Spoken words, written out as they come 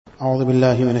أعوذ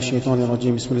بالله من الشيطان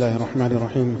الرجيم بسم الله الرحمن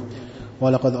الرحيم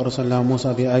ولقد أرسلنا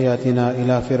موسى بآياتنا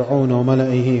إلى فرعون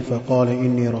وملئه فقال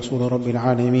إني رسول رب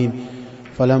العالمين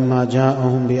فلما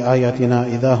جاءهم بآياتنا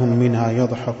إذا هم منها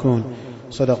يضحكون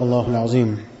صدق الله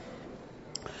العظيم.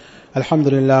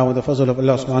 Alhamdulillah, with the fazl of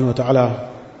Allah subhanahu wa ta'ala,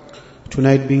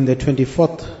 tonight being the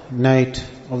 24th night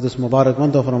of this Mubarak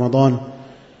month of Ramadan,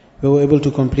 we were able to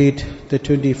complete the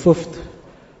 25th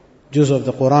juz of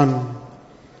the Quran.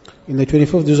 In the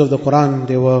 25th juz of the Quran,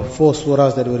 there were 4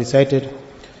 surahs that were recited.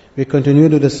 We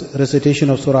continued with this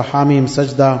recitation of Surah Hamim,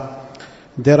 Sajda.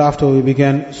 Thereafter we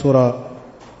began Surah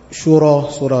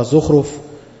Shura, Surah Zukhruf,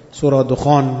 Surah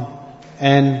Dukhan,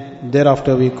 and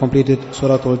thereafter we completed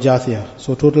Surah Al-Jathiyah.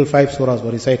 So total 5 surahs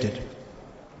were recited.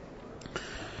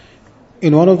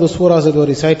 In one of the surahs that were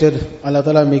recited, Allah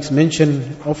Ta'ala makes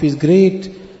mention of His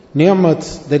great ni'mat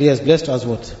that He has blessed us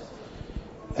with.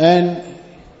 And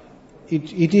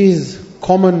it is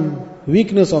common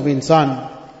weakness of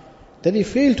insan that he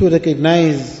failed to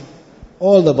recognize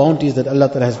all the bounties that Allah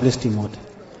Ta'ala has blessed him with.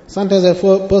 Sometimes a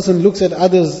person looks at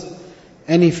others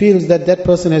and he feels that that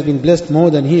person has been blessed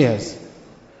more than he has.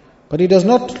 But he does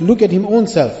not look at his own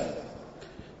self.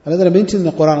 Allah Ta'ala mentions in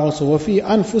the Quran also, وَفِي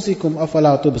أَنفُسِكُمْ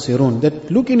أَفَلَا تُبْصِرُونَ,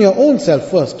 that look in your own self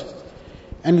first.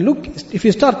 And look, if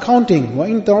you start counting,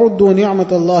 وَإِن تَعُدُّوا نِعْمَةَ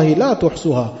اللَّهِ لَا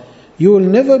تُحْصُوهَا, you will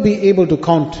never be able to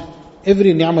count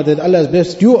every ni'mah that Allah has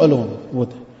blessed you alone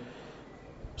with.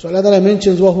 So Allah Ta'ala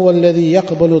mentions, وَهُوَ الَّذِي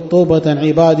يَقْبَلُ التَّوْبَةَ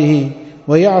عَنْ عِبَادِهِ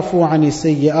وَيَعْفُو عَنِ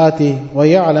السَّيِّئَاتِ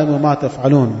وَيَعْلَمُ مَا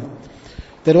تَفْعَلُونَ.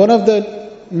 That one of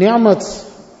the ni'mats,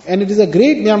 and it is a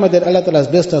great ni'mah that Allah Ta'ala has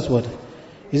blessed us with,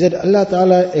 is that Allah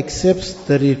Ta'ala accepts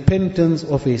the repentance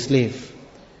of a slave.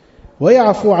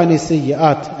 وَيَعْفُو عَنِ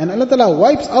السَّيِّئَاتِ, and Allah Ta'ala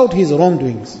wipes out his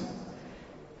wrongdoings.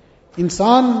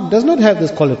 Insan does not have this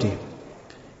quality.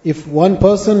 If one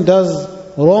person does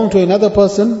wrong to another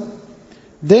person,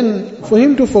 then for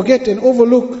him to forget and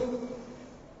overlook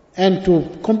and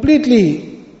to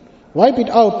completely wipe it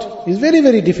out is very,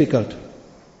 very difficult.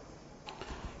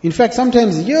 In fact,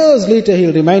 sometimes years later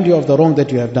he'll remind you of the wrong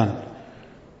that you have done.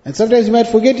 And sometimes you might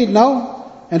forget it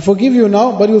now and forgive you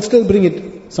now, but you'll still bring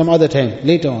it some other time,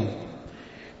 later on.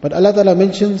 But Allah Ta'ala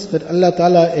mentions that Allah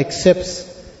Ta'ala accepts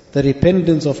the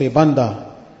repentance of a banda.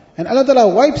 And Allah Ta'ala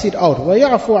wipes it out.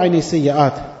 وَيَعْفُو عَنِ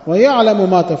السَّيِّئَاتِ وَيَعْلَمُ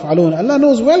مَا تَفْعَلُونَ. Allah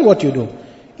knows well what you do.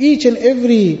 Each and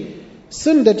every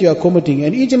sin that you are committing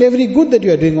and each and every good that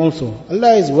you are doing also,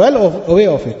 Allah is well aware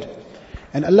of it.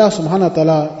 And Allah subhanahu wa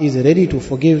ta'ala is ready to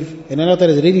forgive, and Allah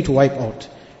Ta'ala is ready to wipe out.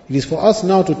 It is for us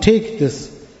now to take this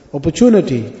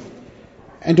opportunity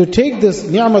and to take this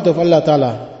ni'mat of Allah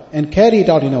Ta'ala and carry it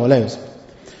out in our lives.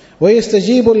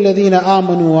 وَيَسْتَجِيبُ الَّذِينَ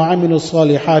آمَنُوا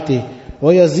وَعَمِلُوا الصَّالِحَاتِ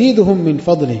وَيَزِيدُهُمْ مِنْ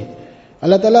فَضْلِهِ.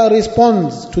 Allah Ta'ala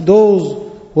responds to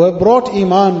those who have brought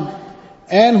iman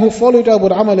and who follow it up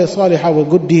with amal salihah, with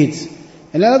good deeds.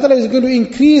 And Allah Ta'ala is going to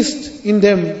increase in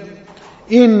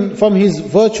them from His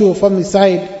virtue, from His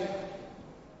side,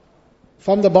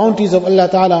 from the bounties of Allah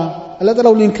Ta'ala. Allah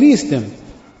Ta'ala will increase them.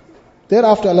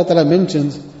 Thereafter Allah Ta'ala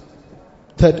mentions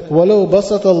that وَلَوْ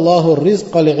بَسَطَ اللَّهُ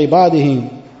الرِّزْقَ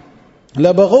لِعِبَادِهِ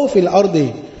لَبَغَوْا فِي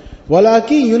الْأَرْضِ وَلَكِنْ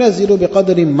يُنَزِّلُ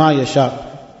بِقَدْرٍ مَا يَشَاءُ.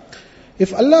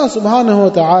 If Allah subhanahu wa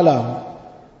ta'ala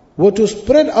were to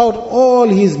spread out all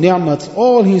His ni'mats,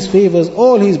 all His favors,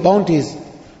 all His bounties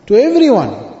to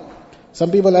everyone,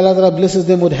 some people Allah Ta'ala blesses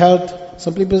them with health,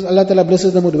 some people Allah Ta'ala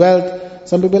blesses them with wealth,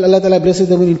 some people Allah Ta'ala blesses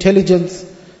them with intelligence,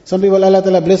 some people Allah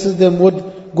Ta'ala blesses them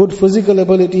with good physical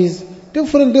abilities,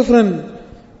 different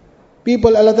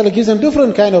people Allah Ta'ala gives them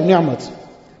different kind of ni'mats.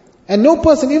 And no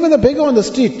person, even the beggar on the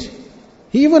street,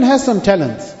 he even has some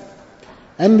talents.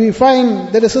 And we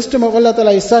find that the system of Allah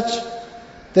Ta'ala is such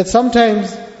that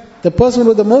sometimes the person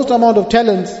with the most amount of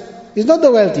talents is not the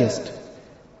wealthiest.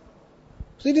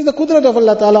 So it is the qudrat of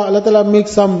Allah Ta'ala. Allah Ta'ala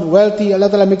makes some wealthy, Allah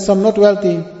Ta'ala makes some not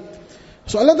wealthy.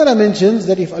 So Allah Ta'ala mentions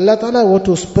that if Allah Ta'ala were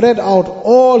to spread out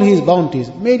all His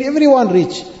bounties, made everyone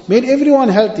rich, made everyone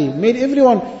healthy, made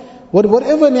everyone with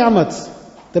whatever ni'mats,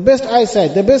 the best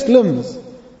eyesight, the best limbs,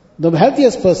 the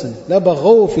healthiest person,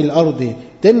 لَبَغَوْا فِي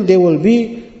الْأَرْضِ, then there will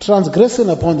be transgression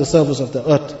upon the surface of the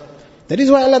earth. That is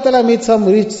why Allah Ta'ala made some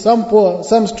rich, some poor,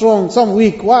 some strong, some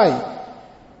weak. Why?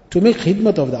 To make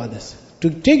khidmat of the others. To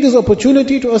take this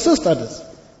opportunity to assist others.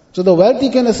 So the wealthy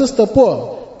can assist the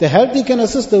poor, the healthy can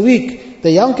assist the weak, the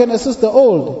young can assist the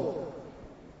old.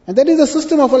 And that is the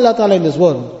system of Allah Ta'ala in this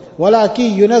world.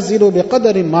 وَلَكِنْ يُنَزِّلُ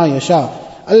بِقَدَرٍ مَا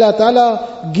يَشَاءُ. Allah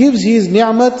Ta'ala gives His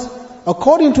ni'mat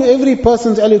according to every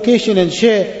person's allocation and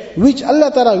share, which Allah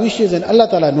Ta'ala wishes and Allah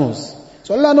Ta'ala knows.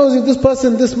 So Allah knows if this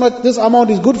person, this amount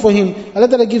is good for him, Allah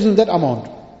Ta'ala gives him that amount.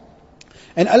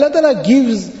 And Allah Ta'ala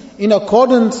gives in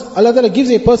accordance, Allah Ta'ala gives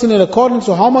a person in accordance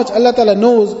to how much Allah Ta'ala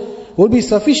knows will be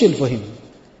sufficient for him.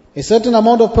 A certain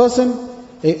amount of person,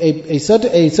 a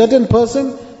certain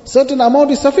person, certain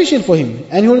amount is sufficient for him,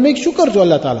 and he will make shukr to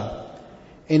Allah Ta'ala.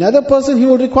 Another person, he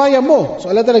will require more, so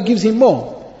Allah Ta'ala gives him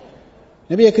more.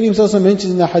 Nabi Kareem Sallallahu Alaihi Wasallam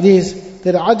mentions in the hadith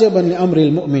that ajaban li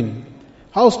amri al-mu'min.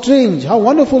 How strange, how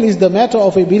wonderful is the matter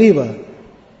of a believer.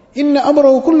 Inna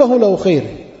amrahu kullahu lahu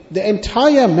khair. The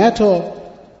entire matter,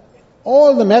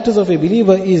 all the matters of a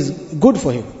believer is good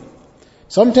for him.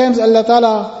 Sometimes Allah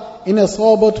Ta'ala in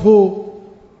asabathu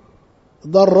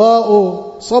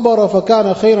darra'u sabara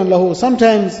fakana khairan lahu.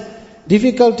 Sometimes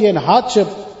difficulty and hardship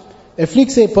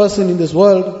afflicts a person in this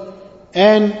world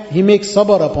and he makes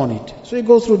sabr upon it. So he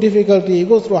goes through difficulty, he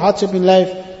goes through hardship in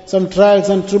life, some trials,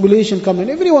 some tribulation come in.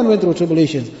 Everyone went through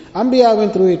tribulations. Anbiya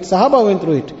went through it, Sahaba went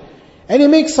through it. And he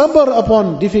makes sabr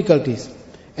upon difficulties.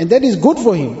 And that is good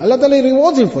for him. Allah Ta'ala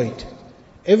rewards him for it.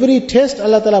 Every test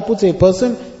Allah Ta'ala puts a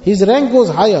person, his rank goes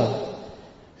higher.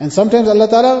 And sometimes Allah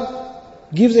Ta'ala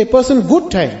gives a person good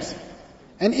times.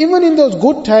 And even in those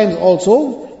good times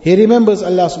also, he remembers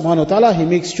Allah subhanahu wa ta'ala, he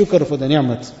makes shukr for the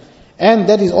ni'mats. And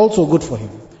that is also good for him.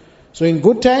 So in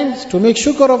good times, to make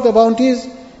shukr of the bounties,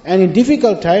 and in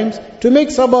difficult times, to make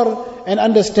sabr and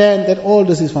understand that all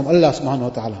this is from Allah subhanahu wa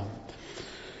ta'ala.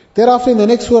 Thereafter in the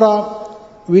next surah,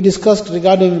 we discussed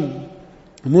regarding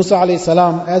Musa alayhi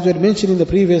salam, as we had mentioned in the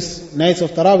previous nights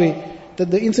of Taraweeh, that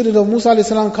the incident of Musa alayhi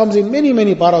salam comes in many,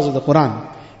 many paras of the Quran.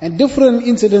 And different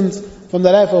incidents from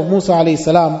the life of Musa alayhi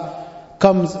salam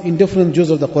comes in different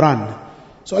juz of the Quran.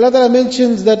 So Allah Ta'ala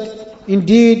mentions that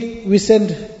indeed we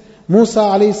sent Musa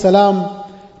alayhi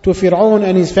salam to Fir'aun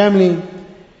and his family,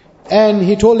 and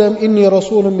he told them, Inni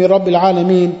rasulun min rabbil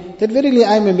alameen, that verily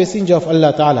I am a messenger of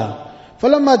Allah Ta'ala.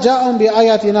 فَلَمَّا جَاءَهُمْ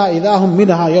بِآيَاتِنَا إِذَا هُمْ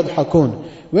مِنْهَا يَضْحَكُونَ.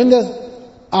 When the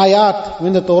ayat,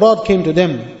 when the Torah came to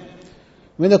them,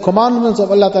 when the commandments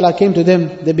of Allah Ta'ala came to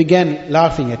them, they began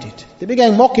laughing at it. They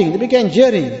began mocking, they began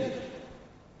jeering.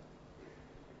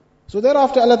 So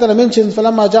thereafter Allah Ta'ala mentions,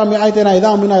 فَلَمَّا جَاءَهُمْ بِآيَاتِنَا إِذَا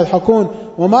هُمْ مِنْهَا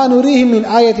يَضْحَكُونَ وَمَا نُرِيهِمْ مِنْ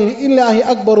آيَةٍ إِلَّا هِيَ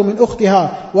أَكْبَرُ مِنْ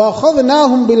أُخْتِهَا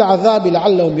وَأَخَذْنَاهُمْ بِالْعَذَابِ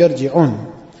لَعَلَّهُمْ يَرْجِعُونَ.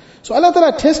 So Allah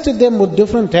Ta'ala tested them with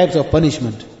different types of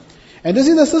punishment. And this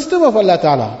is the system of Allah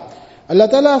Ta'ala. Allah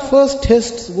Ta'ala first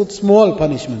tests with small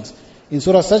punishments. In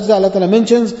Surah Sajda, Allah Ta'ala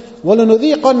mentions,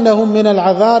 وَلَنُذِيقَنَّهُمْ مِنَ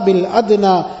الْعَذَابِ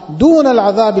الْأَدْنَى دُونَ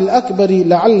الْعَذَابِ الْأَكْبَرِ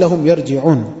لَعَلَّهُمْ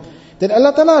يَرْجِعُونَ. That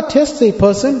Allah Ta'ala tests a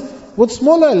person with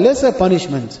smaller, lesser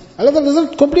punishments. Allah Ta'ala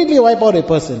doesn't completely wipe out a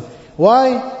person.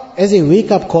 Why? As a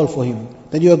wake-up call for him.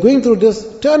 That you are going through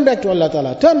this, turn back to Allah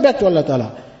Ta'ala, turn back to Allah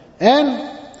Ta'ala. And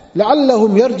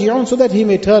لَعَلَّهُمْ يَرْجِعُونَ, so that he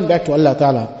may turn back to Allah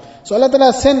Ta'ala. So Allah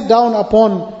Ta'ala sent down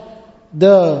upon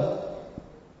the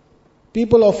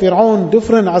people of Fir'aun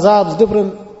different azabs,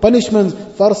 different punishments.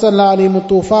 فَأَرْسَلْنَا عَلَيْهِمُ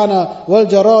الطُّوفَانَ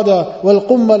وَالْجَرَادَ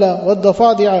وَالْقُمَّلَ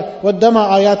وَالضَّفَادِعَ وَالدَّمَ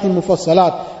آيَاتٍ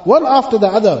مُفَصَّلَاتٍ. One after the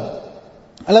other.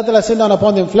 Allah Ta'ala sent down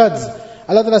upon them floods.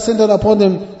 Allah Ta'ala sent down upon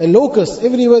them locusts.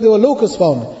 Everywhere there were locusts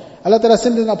found. Allah Ta'ala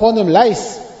sent down upon them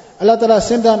lice. Allah Ta'ala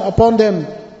sent down upon them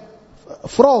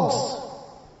frogs.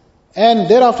 And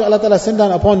thereafter Allah Ta'ala sent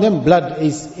down upon them blood.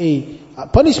 Is a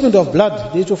punishment of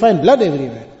blood. They used to find blood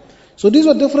everywhere. So these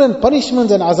were different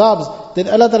punishments and azabs that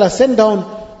Allah Ta'ala sent down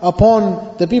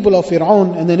upon the people of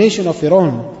Fir'aun and the nation of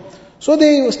Fir'aun. So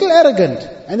they were still arrogant.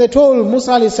 And they told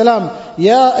Musa alayhi salam,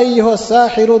 Ya ayyuha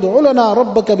sahiru du'ulana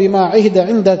rabbaka bima ihda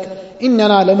indak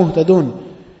innana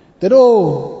lamuhtadun. That,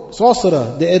 oh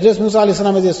sorcerer, they addressed Musa alayhi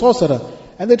salam as a sorcerer.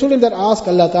 And they told him that, ask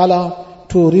Allah Ta'ala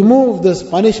to remove this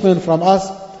punishment from us.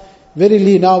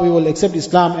 Verily now we will accept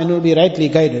Islam and will be rightly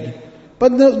guided.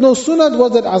 But no sooner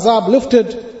was that azab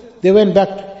lifted, they went back,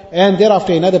 and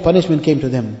thereafter another punishment came to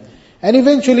them. And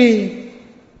eventually,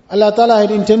 Allah Ta'ala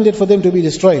had intended for them to be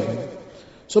destroyed.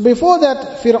 So before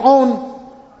that, Fir'aun,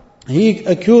 he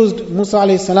accused Musa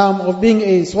alayhi salam of being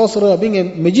a sorcerer, being a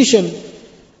magician.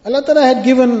 Allah Ta'ala had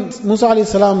given Musa alayhi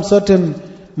salam certain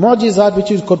mu'jizat which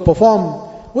he could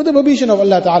perform with the permission of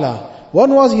Allah Ta'ala.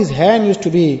 One was his hand used to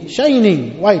be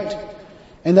shining white.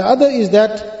 And the other is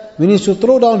that when he used to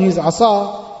throw down his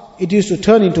asa, it used to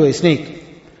turn into a snake.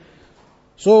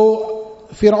 So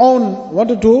Fir'aun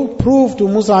wanted to prove to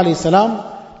Musa alayhi salam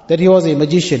that he was a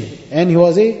magician and he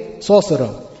was a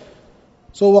sorcerer.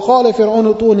 So وَقَالَ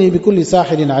فِرْعَوْنُ طُونِي بِكُلِّ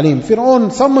سَاحِرٍ عَلِيمٍ.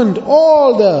 Fir'aun summoned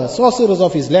all the sorcerers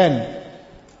of his land,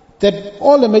 that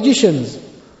all the magicians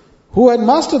who had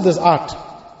mastered this art.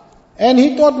 And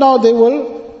he thought now they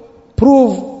will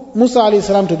prove Musa alayhi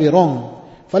salam to be wrong.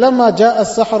 فَلَمَّا جَاءَ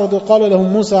السَّحَرَةُ قَالَ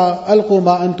لَهُمْ مُوسَى أَلْقُوا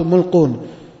مَا أَنْتُمْ مُلْقُونَ.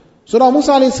 So now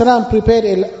Musa alayhi salam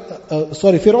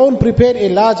Fir'aun prepared a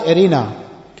large arena.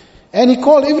 And he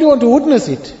called everyone to witness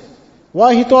it.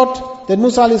 Why? He thought, that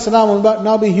Musa alayhi salam will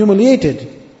now be humiliated.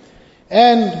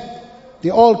 And they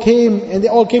all came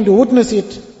to witness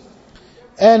it.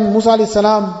 And Musa alayhi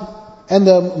salam and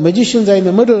the magicians are in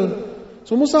the middle.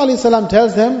 So Musa alayhi salam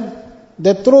tells them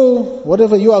that throw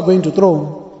whatever you are going to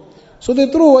throw. So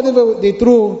they threw whatever they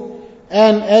threw,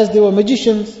 and as they were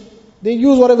magicians, they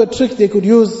used whatever trick they could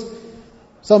use,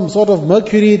 some sort of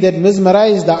mercury that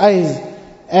mesmerized the eyes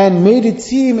and made it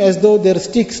seem as though their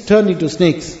sticks turned into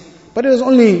snakes. But it was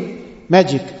only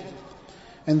magic.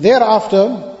 And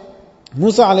thereafter,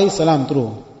 Musa alayhi salam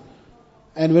threw.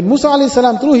 And when Musa alayhi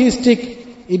salam threw his stick,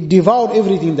 it devoured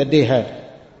everything that they had.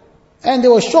 And they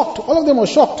were shocked. All of them were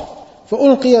shocked.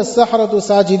 فَأُلْقِيَ السَّحَرَةُ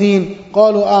سَاجِدِينَ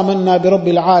قَالُوا آمَنَّا بِرَبِّ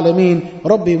الْعَالَمِينَ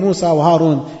رَبِّ مُوسَى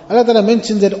وَهَارُونَ. Allah Ta'ala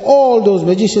mentions that all those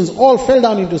magicians all fell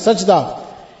down into sajda.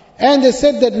 And they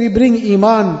said that we bring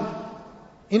iman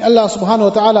in Allah subhanahu wa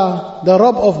ta'ala, the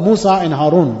Rabb of Musa and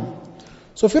Harun.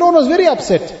 So Fir'aun was very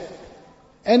upset.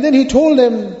 And then he told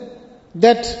them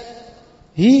that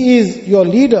he is your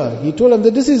leader. He told them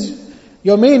that this is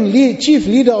your main chief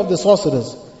leader of the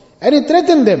sorcerers. And he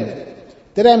threatened them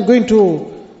that I am going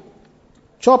to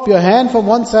chop your hand from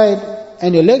one side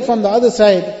and your leg from the other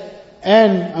side,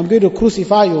 and I'm going to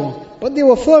crucify you. But they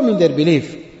were firm in their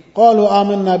belief. قالوا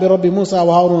آمنا برب موسى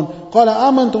وهارون قال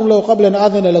آمنتم لو قبل أن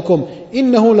آذن لكم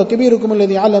إنه لكبيركم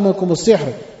الذي علمكم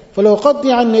السحر فلو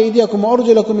قطعن أيديكم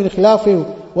وأرجلكم من خلاف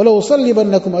ولو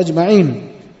صلبنكم أجمعين.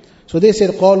 So they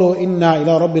said, قالوا إنا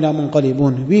إلى ربنا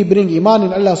منقلبون. We bring iman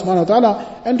in Allah subhanahu wa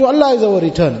ta'ala, and to Allah is our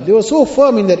return. They were so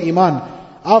firm in their iman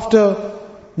after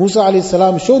Musa alayhi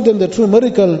salam showed them the true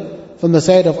miracle from the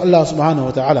side of Allah subhanahu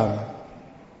wa ta'ala.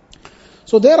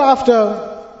 So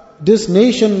thereafter, this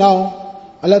nation now,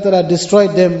 Allah Ta'ala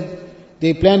destroyed them.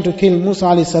 They planned to kill Musa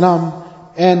alayhi salam,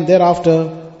 and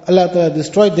thereafter Allah Ta'ala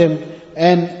destroyed them,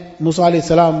 and Musa alayhi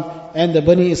salam and the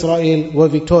Bani Israel were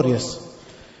victorious.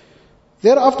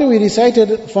 Thereafter we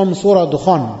recited from Surah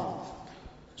Dukhan.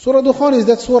 Surah Dukhan is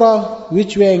that surah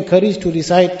which we are encouraged to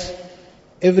recite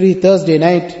every Thursday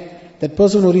night. That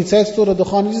person who recites Surah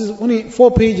Dukhan, this is only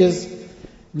 4 pages,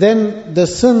 then the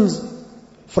sins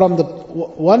from the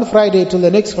one Friday till the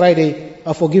next Friday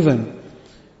are forgiven.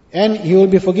 And he will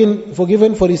be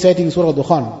forgiven for reciting Surah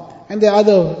Dukhan. And there are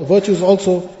other virtues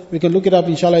also. We can look it up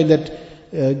inshallah in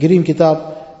that green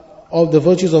kitab of the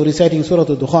virtues of reciting Surah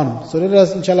Dukhan. So let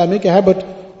us inshallah make a habit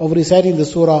of reciting the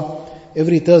surah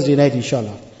every Thursday night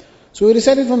inshallah. So we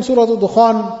recited from Surah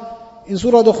Dukhan. In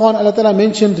Surah Dukhan, Allah Ta'ala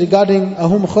mentioned regarding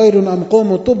أَهُمْ خَيْرٌ أَمْ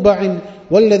قَوْمُ تُبَّعٍ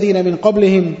وَالَّذِينَ مِنْ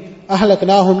قَبْلِهِمْ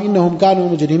أَهْلَكْنَاهُمْ إِنَّهُمْ كَانُوا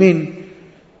مُجْرِمِينَ.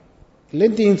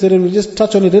 Lengthy incident, we'll just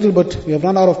touch on it a little bit. We have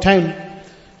run out of time.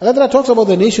 Allah Ta'ala talks about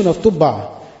the nation of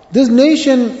Tubba. This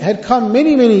nation had come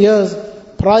many, many years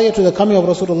prior to the coming of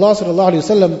Rasulullah sallallahu alaihi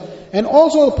wasallam, and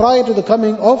also prior to the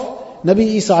coming of Nabi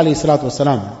Isa alayhi salatu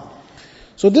wasalam.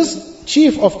 So this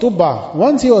chief of Tubba,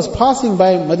 once he was passing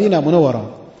by Medina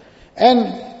Munawwara,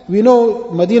 and we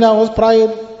know Medina was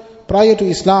prior to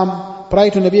Islam, prior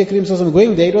to Nabi Karim sallallahu alaihi wasallam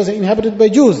going there, it was inhabited by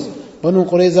Jews, Banu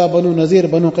Qurayza, Banu Nazir,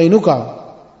 Banu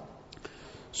Qaynuka.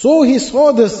 So he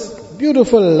saw this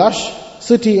beautiful, lush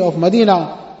city of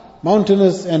Medina,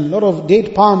 mountainous and a lot of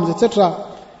date palms, etc.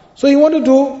 So he wanted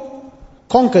to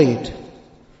conquer it.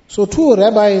 So 2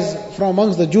 rabbis from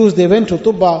amongst the Jews, they went to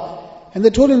Tubba and they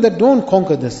told him that don't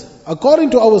conquer this.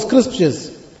 According to our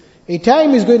scriptures, a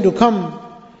time is going to come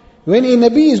when a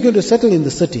Nabi is going to settle in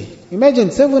the city. Imagine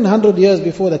 700 years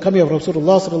before the coming of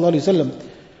Rasulullah sallallahu alaihi wasallam,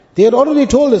 they had already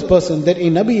told this person that a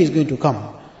Nabi is going to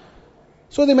come.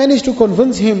 So they managed to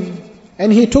convince him,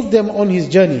 and he took them on his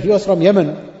journey. He was from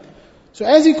Yemen. So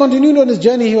as he continued on his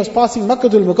journey, he was passing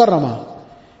Makkatul Mukarramah.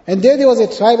 And there was a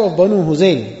tribe of Banu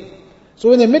Huzayl. So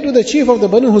when they met with the chief of the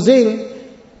Banu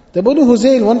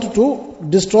Huzayl wanted to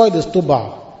destroy this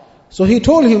Tubba. So he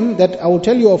told him that I will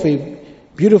tell you of a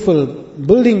beautiful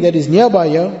building that is nearby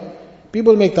here.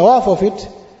 People make tawaf of it,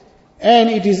 and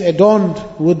it is adorned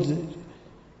with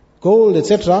gold,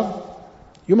 etc.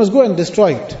 You must go and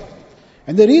destroy it.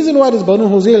 And the reason why this Banu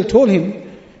Huzayl told him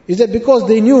is that because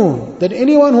they knew that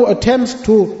anyone who attempts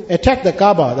to attack the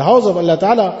Kaaba, the house of Allah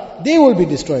Ta'ala, they will be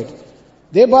destroyed.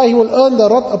 Thereby he will earn the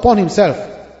wrath upon himself.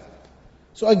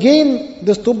 So again,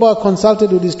 this Tubba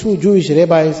consulted with these 2 Jewish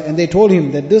rabbis, and they told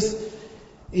him that this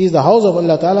is the house of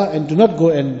Allah Ta'ala, and do not go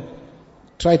and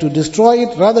try to destroy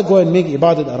it, rather go and make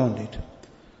ibadat around it.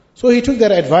 So he took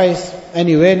their advice, and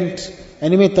he went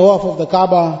and he made tawaf of the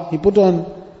Kaaba. He put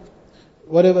on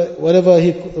whatever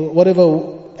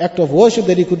act of worship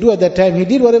that he could do at that time. He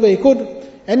did whatever he could,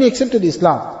 and he accepted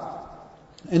Islam.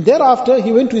 And thereafter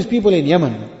he went to his people in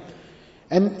Yemen,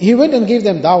 and he went and gave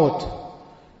them da'wat.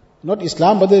 Not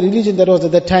Islam, but the religion that was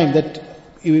at that time, that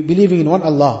believing in one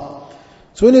Allah.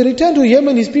 So when he returned to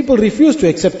Yemen, his people refused to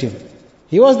accept him.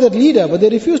 He was their leader, but they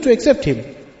refused to accept him.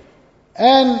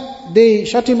 And they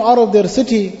shut him out of their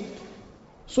city.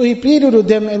 So he pleaded with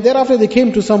them, and thereafter they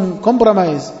came to some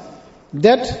compromise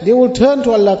that they will turn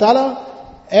to Allah Ta'ala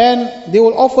and they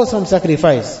will offer some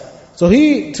sacrifice. So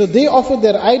they offered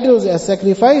their idols as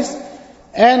sacrifice,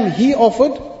 and he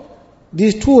offered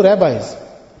these two rabbis.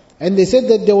 And they said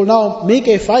that they will now make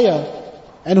a fire,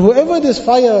 and whoever this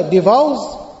fire devours,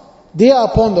 they are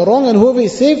upon the wrong, and whoever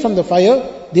is saved from the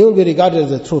fire, they will be regarded as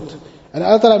the truth. And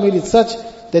Allah Ta'ala made it such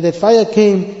that fire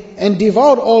came and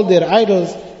devoured all their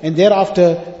idols, and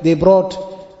thereafter they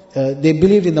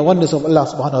believed in the oneness of Allah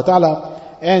subhanahu wa ta'ala,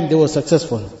 and they were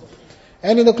successful.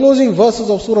 And in the closing verses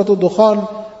of Surah Al-Dukhan,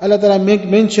 Allah Ta'ala make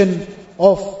mention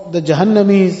of the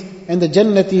Jahannamis and the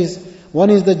Jannatis.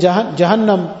 One is the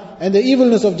Jahannam and the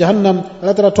evilness of Jahannam.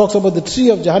 Allah Ta'ala talks about the tree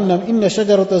of Jahannam. Inna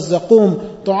shajarat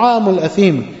az-zaqum tu'amul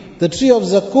athim. The tree of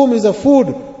Zaqqum is the food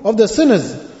of the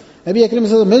sinners. Nabi Akram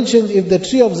Sallallahu mentioned, if the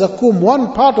tree of Zaqqum,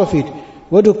 one part of it,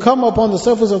 were to come upon the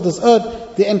surface of this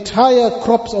earth, the entire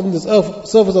crops on this earth,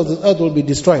 surface of this earth will be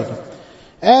destroyed.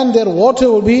 And their water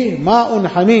will be ma'un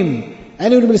hamim.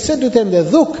 And it will be said to them,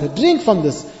 dhuk, drink from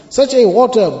this. Such a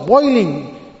water,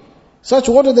 boiling, such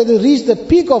water that will reach the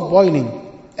peak of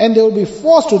boiling. And they will be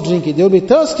forced to drink it. They will be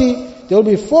thirsty, they will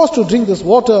be forced to drink this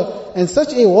water, and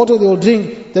such a water they will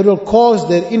drink that will cause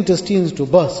their intestines to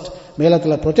burst. May Allah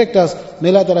Ta'ala protect us, may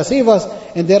Allah Ta'ala save us.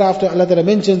 And thereafter Allah Ta'ala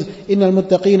mentions, إِنَّ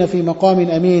الْمُتَّقِينَ فِي مَقَامٍ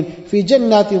أَمِينٍ فِي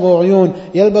جَنَّاتٍ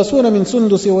وَعُيُونٍ يَلْبَسُونَ مِنْ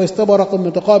سُنْدُسٍ وَإِسْتَبْرَقٍ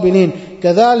مُتَقَابِلِينَ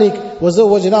كَذَلِكَ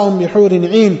وَزَوَّجْنَاهُمْ بِحُورٍ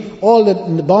عِينٍ. All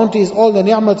the bounties, all the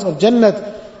ni'mats of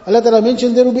Jannat, Allah Ta'ala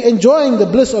mentions they will be enjoying the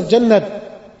bliss of Jannat.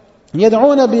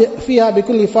 يدعون فيها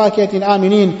بكل فاكهة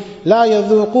آمنين لا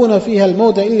يذوقون فيها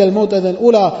الموت إلا الموت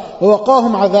الأولى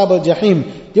ووقاهم عذاب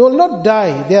الجحيم. They will not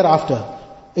die thereafter,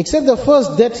 except the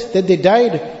first death that they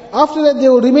died. After that they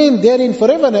will remain therein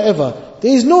forever and ever.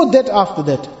 There is no death after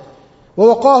that.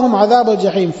 وَوَقَاهُمْ عَذَابَ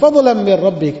الْجَحِيمِ فَضْلًا مِنْ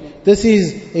رَبِّكَ. This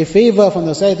is a favor from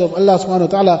the side of Allah subhanahu wa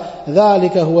ta'ala.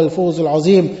 ذَلِكَ هُوَ الْفَوْزُ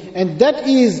الْعَظِيمُ. And that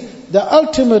is the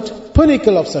ultimate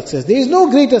pinnacle of success. There is no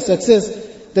greater success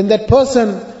than that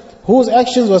person whose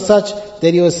actions were such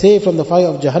that he was saved from the fire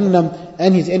of Jahannam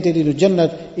and he's entered into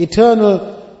Jannat,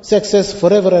 eternal success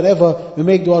forever and ever. We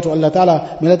make dua to Allah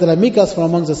Ta'ala. May Allah Ta'ala make us from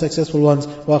amongst the successful ones.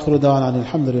 Wa akhiru da'wana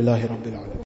alhamdulillahi rabbil alamin.